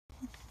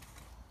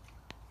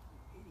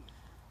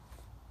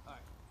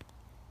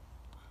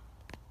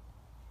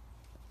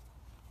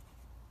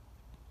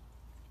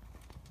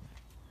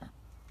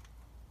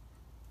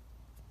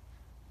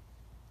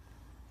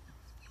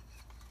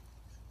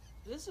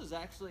this is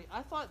actually,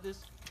 I thought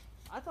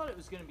it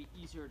was going to be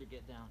easier to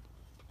get down.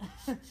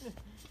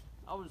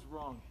 I was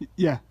wrong.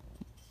 Yeah.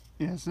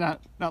 Yeah, it's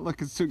not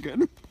looking so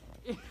good.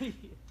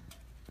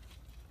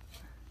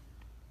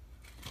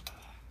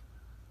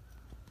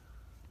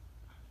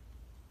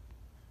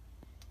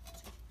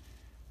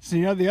 So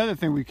you know the other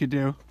thing we could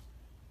do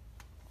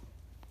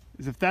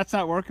is if that's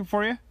not working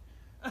for you.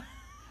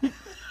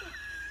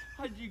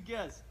 How'd you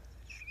guess?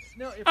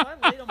 No, if I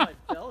laid on my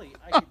belly,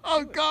 I could.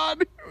 Oh God,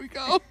 here we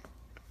go.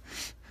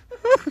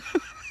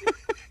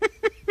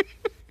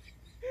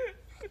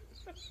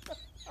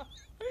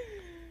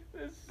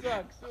 This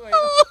sucks. Wait.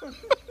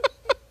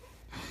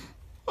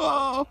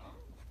 Oh.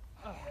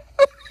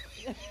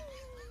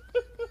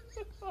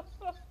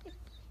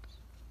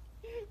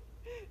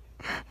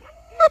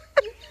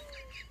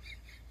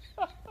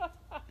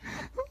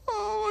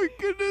 Oh my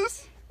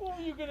goodness. What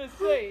were you gonna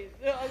say?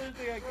 The other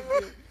thing I could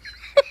do.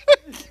 I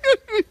can't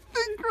even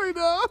think right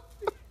now.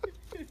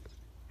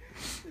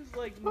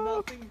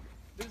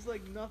 There's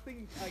like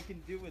nothing I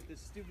can do with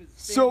this stupid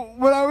thing. So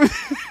what I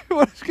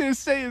was gonna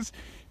say is,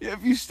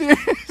 if you stand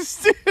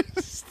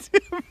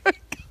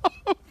back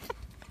up.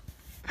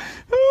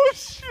 Oh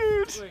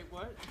shoot! Wait,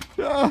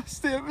 what?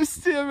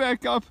 Stand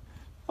back up.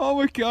 Oh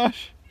my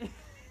gosh.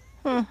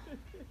 Huh.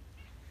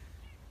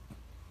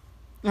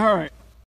 All right.